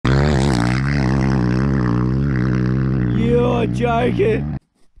not joking.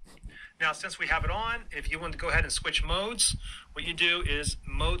 Now, since we have it on, if you want to go ahead and switch modes, what you do is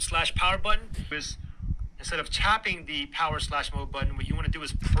mode/power button. Is instead of tapping the power/mode button, what you want to do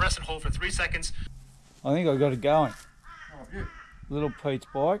is press and hold for 3 seconds. I think I got it going. Little Pete's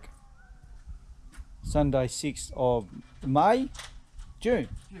bike. Sunday 6th of May. June.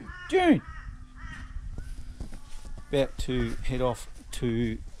 About to head off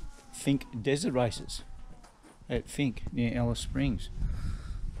to Finke Desert Races at Finke near Alice Springs.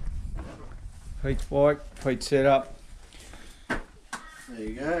 Pete's bike, Pete's set up. There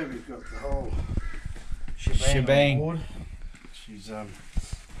you go, we've got the whole shebang on board. She's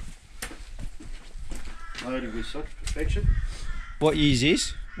loaded with such perfection. What year's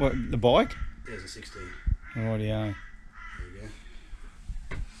this? What, the bike? 2016. Rightio. There you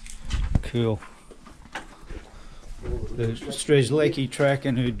Cool. The Strzelecki track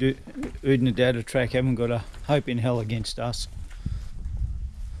and Udnadada track haven't got a hope in hell against us.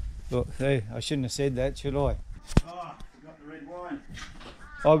 Look, hey, I shouldn't have said that, should I? Oh, forgot the red wine.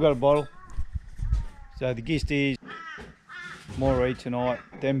 I've got a bottle. So the gist is Moree tonight,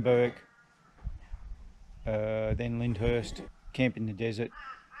 then Burke, then Lyndhurst, camp in the desert,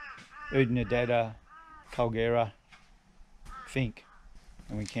 Udnadada, Culgera, Finke,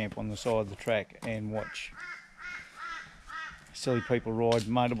 and we camp on the side of the track and watch silly people ride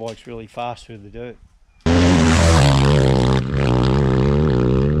motorbikes really fast through the dirt.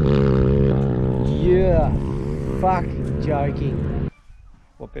 Yeah, fucking joking.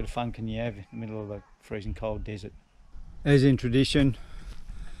 What better fun can you have in the middle of the freezing cold desert? As in tradition,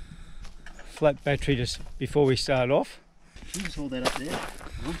 flat battery just before we start off. You just hold that up there.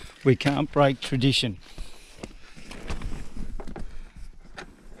 We can't break tradition.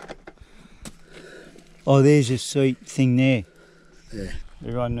 Oh, there's a seat thing there. Yeah.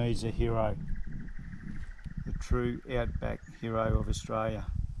 Everyone needs a hero. The true outback hero of Australia.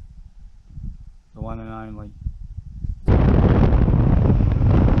 The one and only.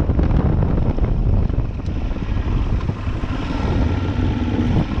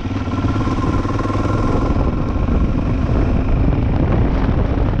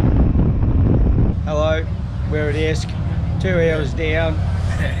 Hello, we're at Esk, 2 hours down.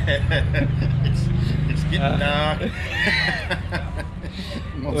 It's getting dark.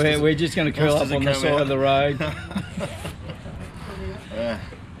 We're just going to curl up on the side of the road. Yeah,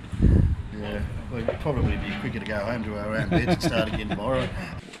 we'd probably be quicker to go home to our own beds and start again tomorrow.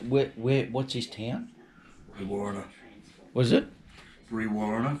 What's this town? Brewarrina. Was it?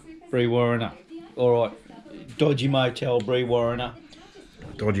 Brewarrina. Brewarrina. Alright. Dodgy motel, Brewarrina.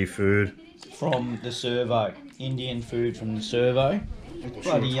 Dodgy food. From the servo. Indian food from the servo.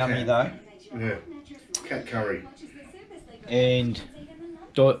 Bloody yummy though. Yeah. Cat curry. And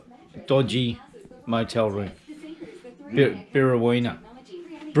dodgy motel room. Birrawina.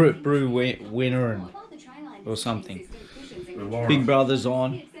 Brewarrina or something. Big Brother's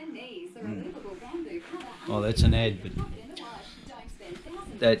on. Oh, that's an ad, but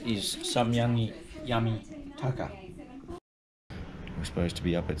that is some yummy tucker. We're supposed to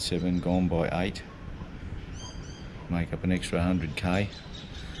be up at 7, gone by 8. Make up an extra 100k.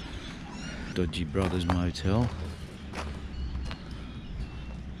 Dodgy Brothers Motel.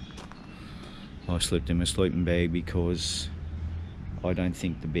 I slept in my sleeping bag because I don't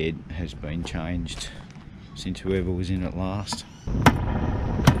think the bed has been changed since whoever was in it last.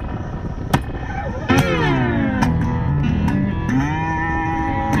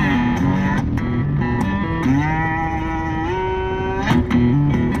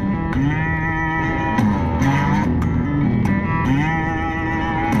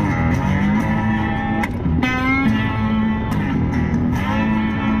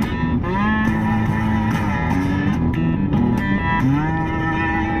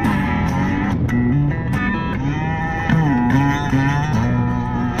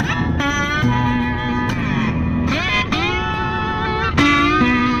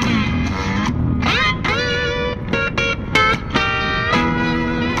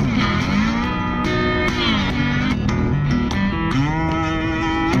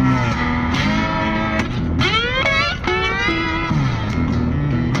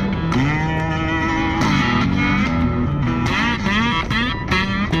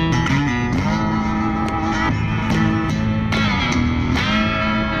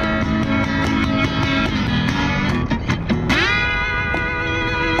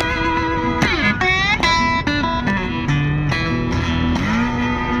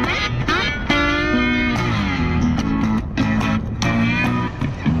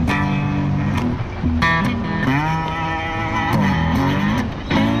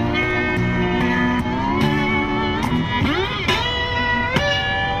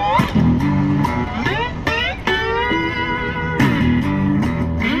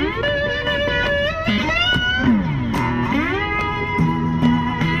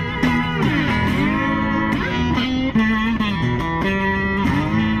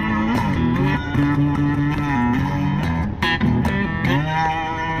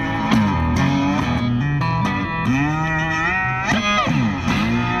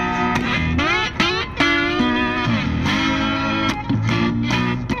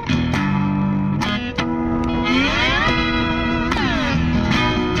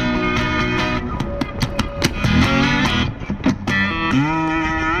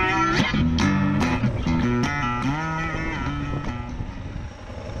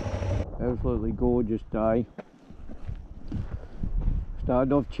 absolutely gorgeous day.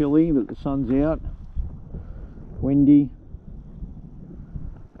 Started off chilly, but the sun's out. Windy.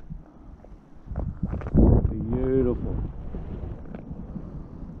 Beautiful.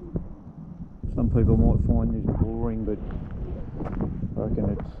 Some people might find this boring, but I reckon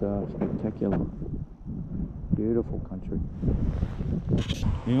it's spectacular. Beautiful country.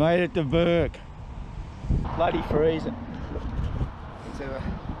 We made it to Burke. Bloody freezing.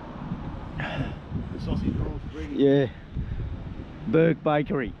 Sausage rolls ready. Yeah. Burke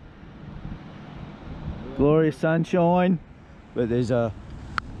Bakery. Glorious sunshine, but there's a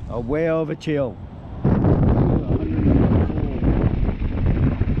wow of a chill.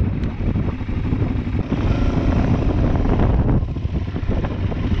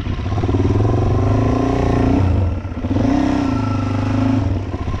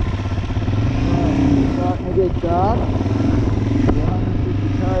 Starting to get dark. 150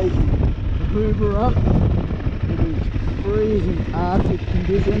 k's to Hoover up. It is freezing Arctic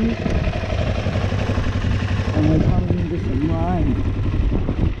conditions, and we're coming into some rain.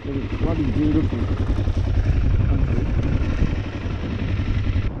 But it's bloody beautiful.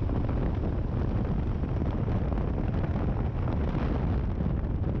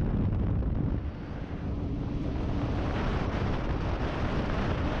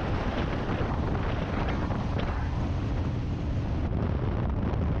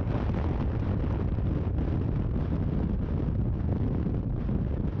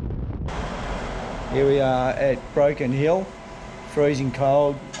 Here we are at Broken Hill, freezing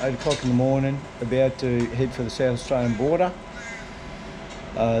cold, 8 o'clock in the morning, about to head for the South Australian border.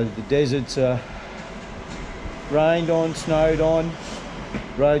 The desert's rained on, snowed on,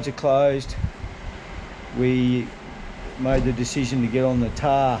 roads are closed. We made the decision to get on the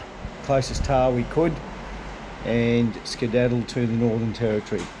tar, closest tar we could, and skedaddle to the Northern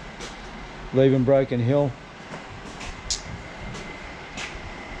Territory. Leaving Broken Hill,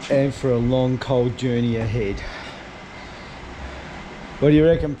 and for a long cold journey ahead. What do you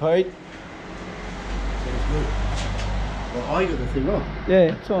reckon, Pete? Sounds good. Well, I got the thing on.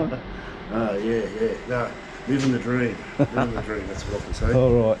 Yeah, it's on. Oh, yeah. No, living the dream. Living the dream, that's what I can say.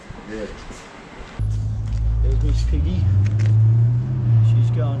 All right. Yeah. There's Miss Piggy.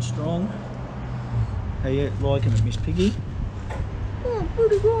 She's going strong. How you liking it, Miss Piggy? Oh,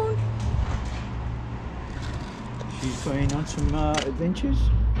 pretty good. She's been on some adventures.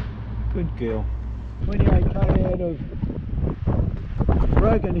 Good girl. 28k out of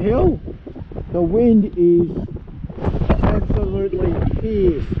Broken Hill. The wind is absolutely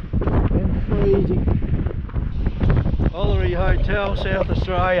fierce and freezing. Ollery Hotel, South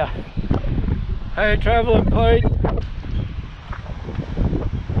Australia. How you travelling, Pete?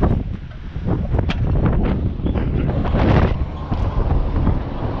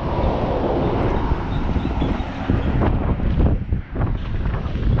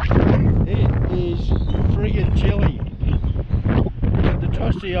 Chilly. The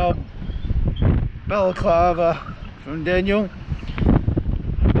trusty old balaclava from Daniel.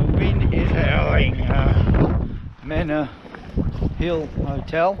 The wind is howling. Manor Hill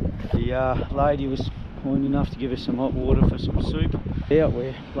Hotel. The lady was kind enough to give us some hot water for some soup. Out,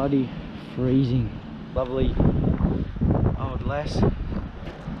 we're bloody freezing. Lovely old lass.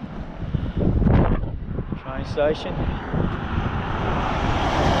 Train station.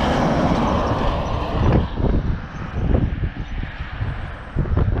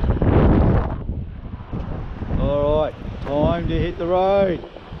 Time to hit the road,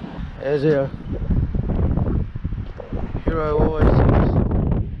 as our hero always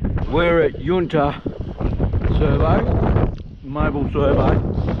says. We're at Yunta Survey, mobile survey.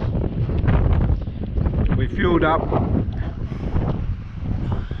 We fueled up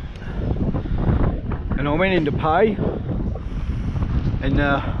and I went in to pay, and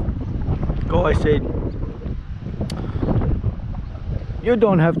the guy said, "You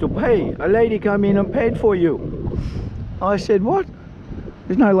don't have to pay, a lady came in and paid for you." I said, "What?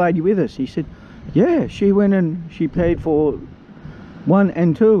 There's no lady with us." He said, "Yeah, she went and she paid for 1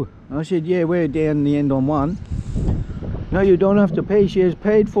 and 2. I said, "Yeah, we're down the end on 1. "No, you don't have to pay, she has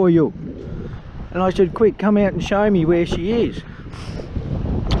paid for you." And I said, "Quick, come out and show me where she is."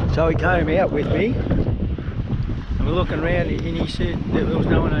 So he came out with me, and we're looking around, and he said there was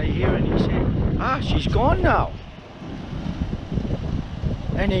no one over here, and he said, "Ah, she's gone now."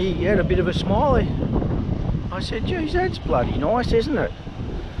 And he had a bit of a smile. I said, "Geez, that's bloody nice, isn't it?"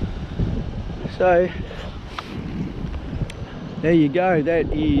 So there you go,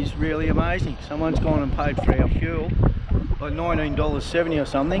 that is really amazing. Someone's gone and paid for our fuel, like $19.70 or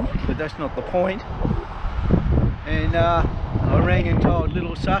something, but that's not the point. And I rang and told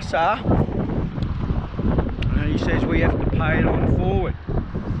little Sasa he says we have to pay it on forward,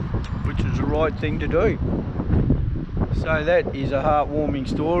 which is the right thing to do. So that is a heartwarming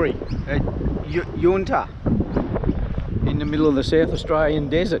story at Yunta in the middle of the South Australian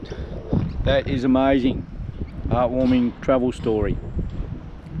desert. That is amazing. Heartwarming travel story.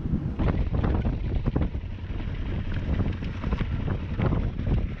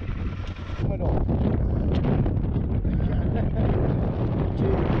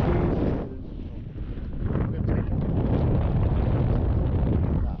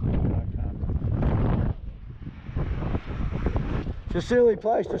 It's a silly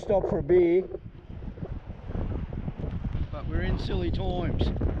place to stop for a beer, but we're in silly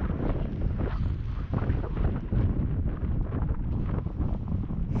times.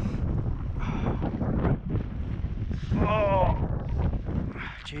 Oh,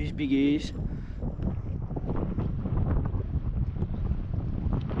 geez, big ears.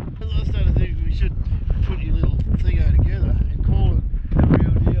 I started thinking we should put your little thingo together and call it the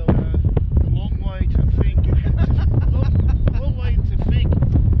real deal. The Longway to Finke. Longway to Finke.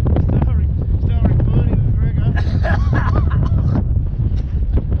 Starring Bernie McGregor.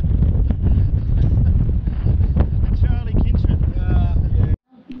 And Charlie Kinship.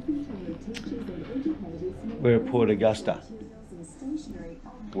 We're at Port Augusta.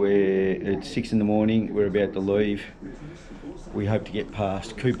 It's 6 in the morning. We're about to leave. We hope to get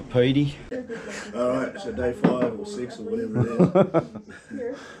past Cooper Pedy. Alright, so day 5 or 6 or whatever it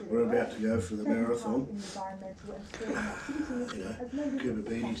is. We're about to go for the marathon. You know, Cooper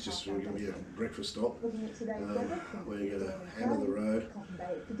Pedy's just going to be a breakfast stop. We're going to hammer the road,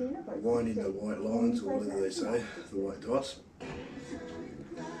 wind in the white lines or whatever they say, the white dots,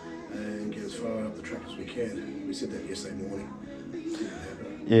 and get as far up the track as we can. We said that yesterday morning.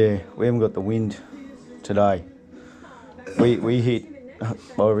 Yeah, we haven't got the wind today. We hit,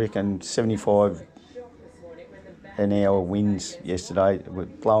 I reckon, 75 an hour winds yesterday. It was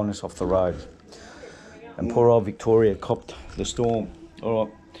blowing us off the road. And poor old Victoria copped the storm. All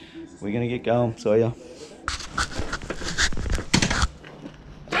right, we're going to get going. See ya.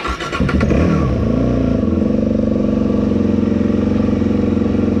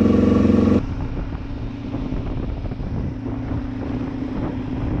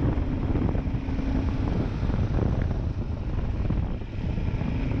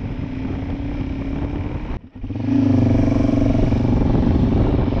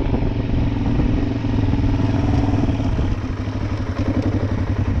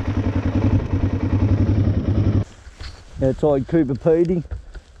 Outside Cooper Pedy,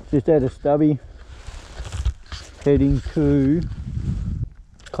 just out of Stubby, heading to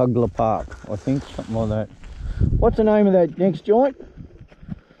Kugler Park, I think, something like that. What's the name of that next joint?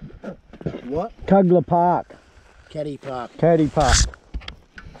 What? Kugler Park. Caddy Park. Caddy Park.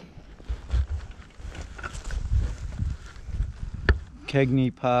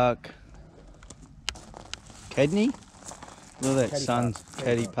 Cagney Park. Cadney? Look at that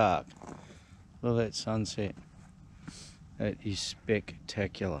Caddy Park. Look at that sunset. That is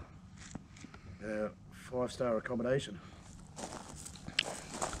spectacular. 5-star accommodation.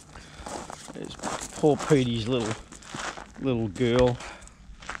 There's poor Petey's little girl,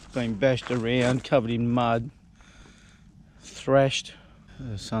 been bashed around, covered in mud, thrashed.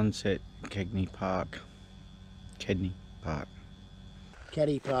 The sunset, Cadney Park. Cadney Park.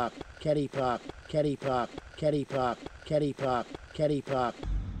 Caddy Park. Caddy Park. Caddy Park. Caddy Park. Caddy Park. Caddy Park.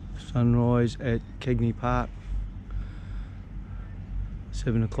 Sunrise at Cagney Park.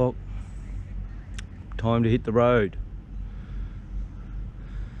 7 o'clock. Time to hit the road.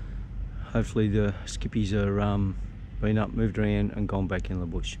 Hopefully the skippies are been up, moved around and gone back in the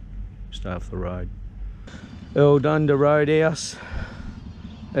bush. Stay off the road. Earl Dunder Roadhouse.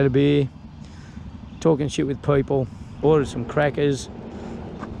 Had a beer. Talking shit with people. Ordered some crackers.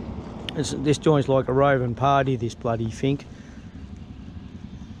 This joint's like a roving party, this bloody Finke.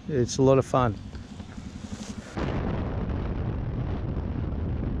 It's a lot of fun.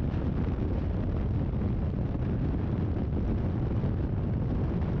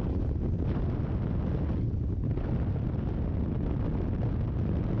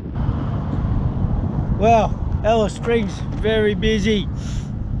 Well, Alice Springs, very busy.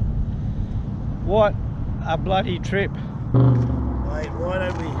 What a bloody trip. Mate, why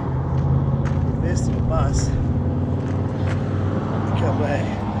don't we invest in a bus, come back,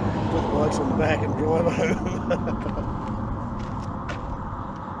 put the bikes on the back and drive home?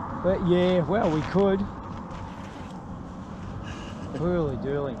 But yeah, well, we could. Really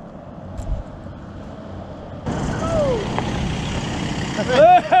dooley. Oh!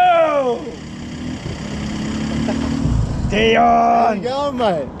 Dion! How you going,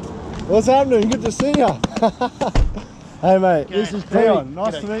 mate? What's happening? Good to see you. Hey mate, this is Pete.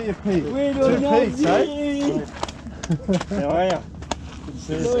 Nice to meet you, Pete. We're Two Pete's, eh? How are you? Good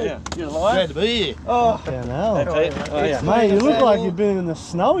to see you. You alive? Glad to be here. Oh, Yeah, now. yeah. Mate, you look like you've been in the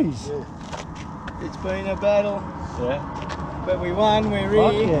snowies. It's been a battle. Yeah. But we won, we're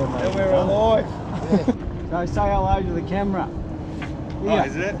Fuck here, yeah, mate. and we're alive. So say hello to the camera. Oh,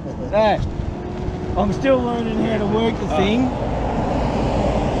 is it? There. I'm still learning how to work the thing.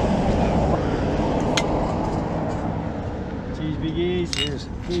 Cheers, biggies. Cheers.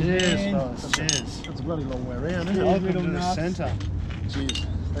 Cheers. Fellas. Cheers. That's a bloody long way around, isn't it? Cheers, Welcome little to the nuts. centre. Cheers.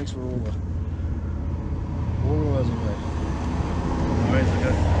 Thanks for all the words of it.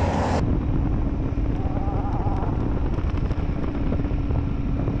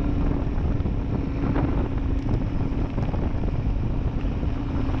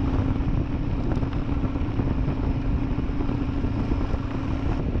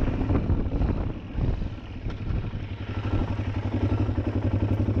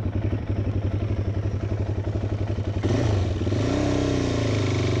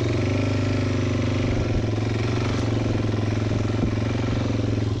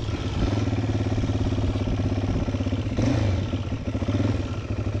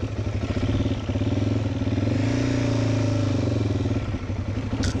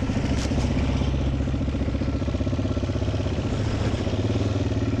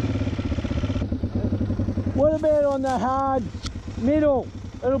 What about on the hard middle?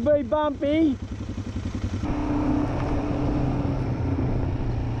 It'll be bumpy.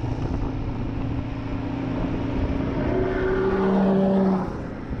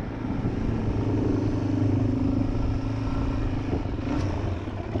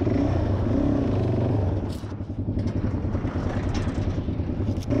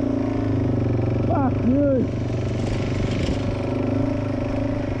 Fuck you.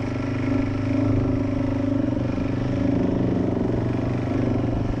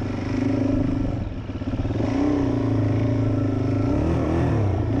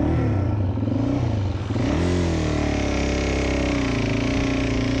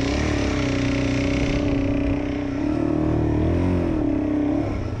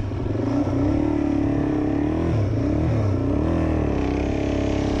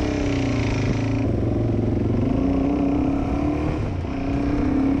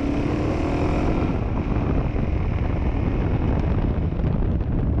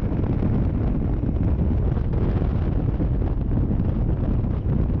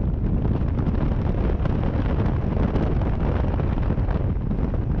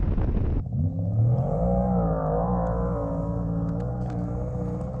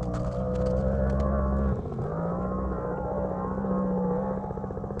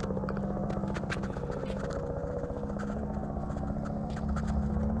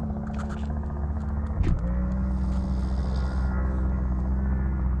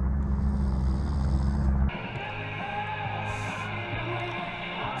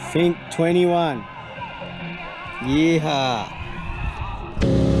 Finke 21. Yeehaw.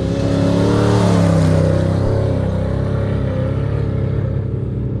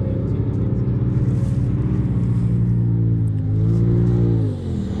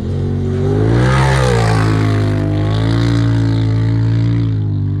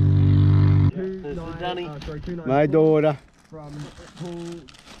 My daughter. From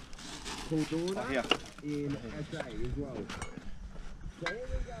Paul daughter in SA as well.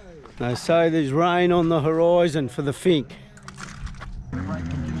 They say there's rain on the horizon for the Finke.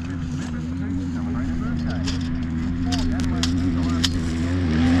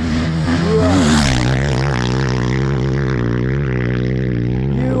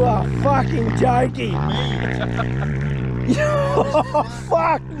 You are fucking joking. Oh,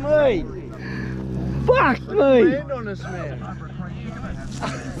 fuck me. Fuck me. Land on us, man.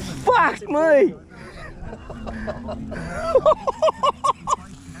 Fuck me.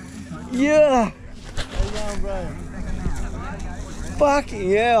 Yeah. How you going, bro?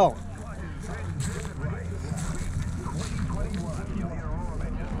 Fucking hell.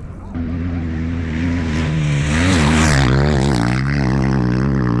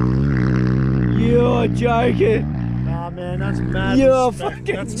 You're joking. Nah, man, that's mad. You're respect.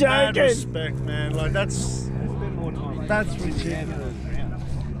 fucking That's joking. mad respect, man. Like that's ridiculous.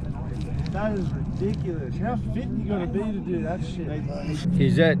 That is ridiculous. How fit you gotta be to do that shit?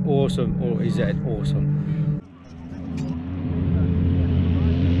 Is that awesome or is that awesome?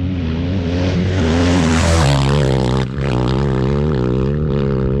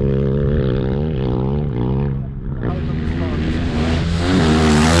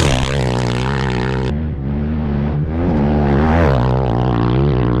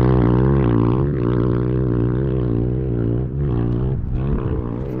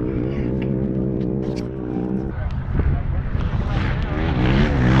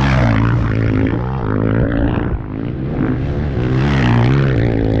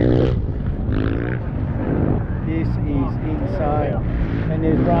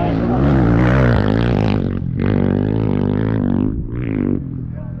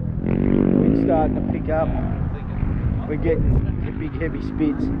 starting to pick up. We're getting big heavy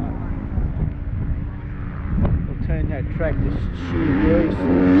spits. We'll turn that track to sheer loose.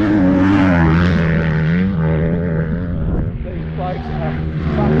 These blokes are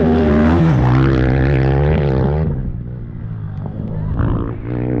fucking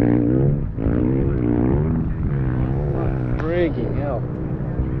frigging hell.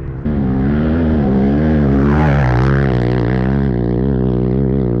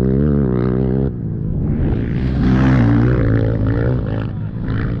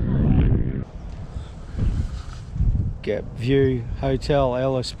 Gap View Hotel,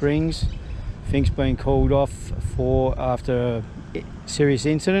 Alice Springs. Fink's been called off after a serious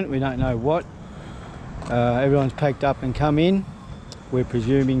incident. We don't know what. Everyone's packed up and come in. We're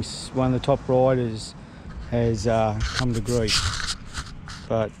presuming one of the top riders has come to grief.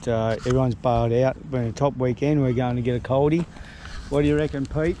 But everyone's bailed out. Been a top weekend. We're going to get a coldie. What do you reckon,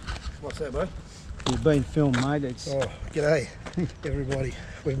 Pete? What's that, bro? You've been filmed, mate. It's... Oh, g'day, everybody.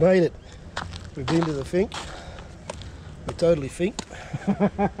 We've made it. We've been to the Finke. We're totally finked.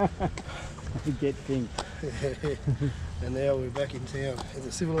 Get finked. And now we're back in town. It's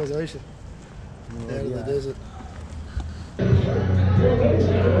a civilization out of the desert.